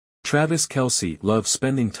Travis Kelce loves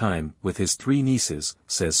spending time with his three nieces,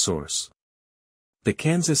 says source. The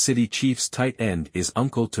Kansas City Chiefs tight end is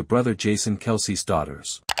uncle to brother Jason Kelce's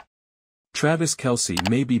daughters. Travis Kelce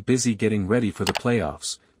may be busy getting ready for the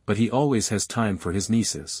playoffs, but he always has time for his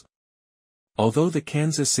nieces. Although the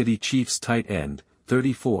Kansas City Chiefs tight end,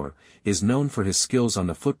 34, is known for his skills on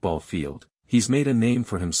the football field, he's made a name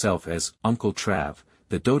for himself as Uncle Trav,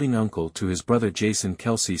 the doting uncle to his brother Jason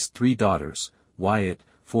Kelce's three daughters, Wyatt,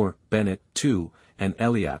 4, Bennett, 2, and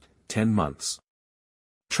Elliot, 10 months.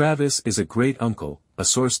 Travis is a great uncle, a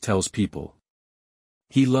source tells People.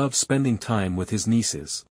 He loves spending time with his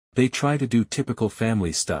nieces. They try to do typical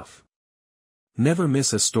family stuff. Never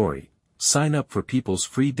miss a story. Sign up for People's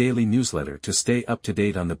free daily newsletter to stay up to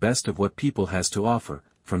date on the best of what People has to offer,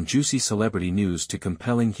 from juicy celebrity news to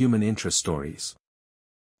compelling human interest stories.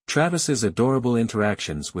 Travis's adorable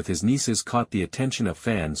interactions with his nieces caught the attention of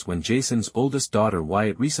fans when Jason's oldest daughter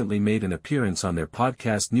Wyatt recently made an appearance on their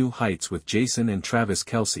podcast New Heights with Jason and Travis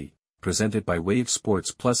Kelce, presented by Wave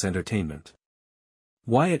Sports Plus Entertainment.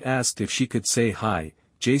 Wyatt asked if she could say hi,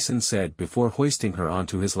 Jason said before hoisting her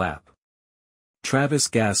onto his lap. Travis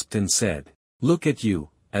gasped and said, "Look at you,"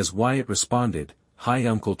 as Wyatt responded, "Hi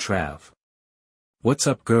Uncle Trav." "What's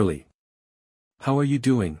up girlie? How are you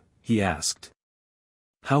doing?" he asked.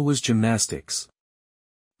 "How was gymnastics?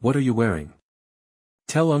 What are you wearing?"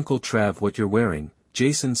 "Tell Uncle Trav what you're wearing,"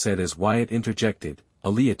 Jason said as Wyatt interjected,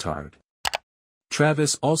 "a leotard."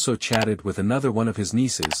 Travis also chatted with another one of his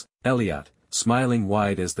nieces, Elliot, smiling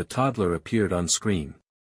wide as the toddler appeared on screen.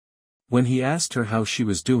 When he asked her how she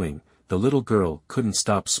was doing, the little girl couldn't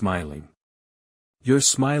stop smiling. "You're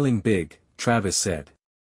smiling big," Travis said.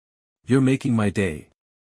 "You're making my day."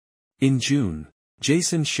 In June,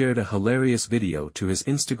 Jason shared a hilarious video to his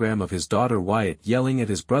Instagram of his daughter Wyatt yelling at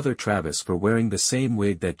his brother Travis for wearing the same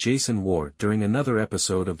wig that Jason wore during another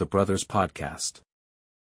episode of the brothers' podcast.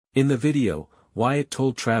 In the video, Wyatt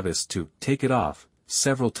told Travis to take it off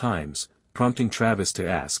several times, prompting Travis to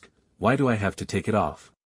ask, "Why do I have to take it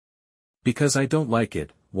off?" "Because I don't like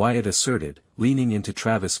it," Wyatt asserted, leaning into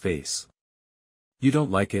Travis' face. "You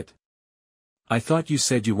don't like it? I thought you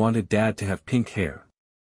said you wanted Dad to have pink hair."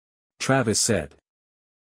 Travis said.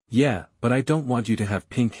 "Yeah, but I don't want you to have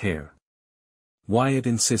pink hair," Wyatt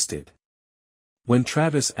insisted. When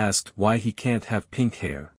Travis asked why he can't have pink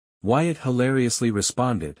hair, Wyatt hilariously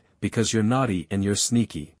responded, "Because you're naughty and you're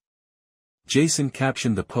sneaky." Jason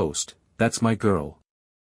captioned the post, "That's my girl."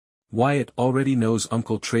 Wyatt already knows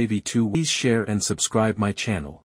Uncle Travy too. Please share and subscribe my channel.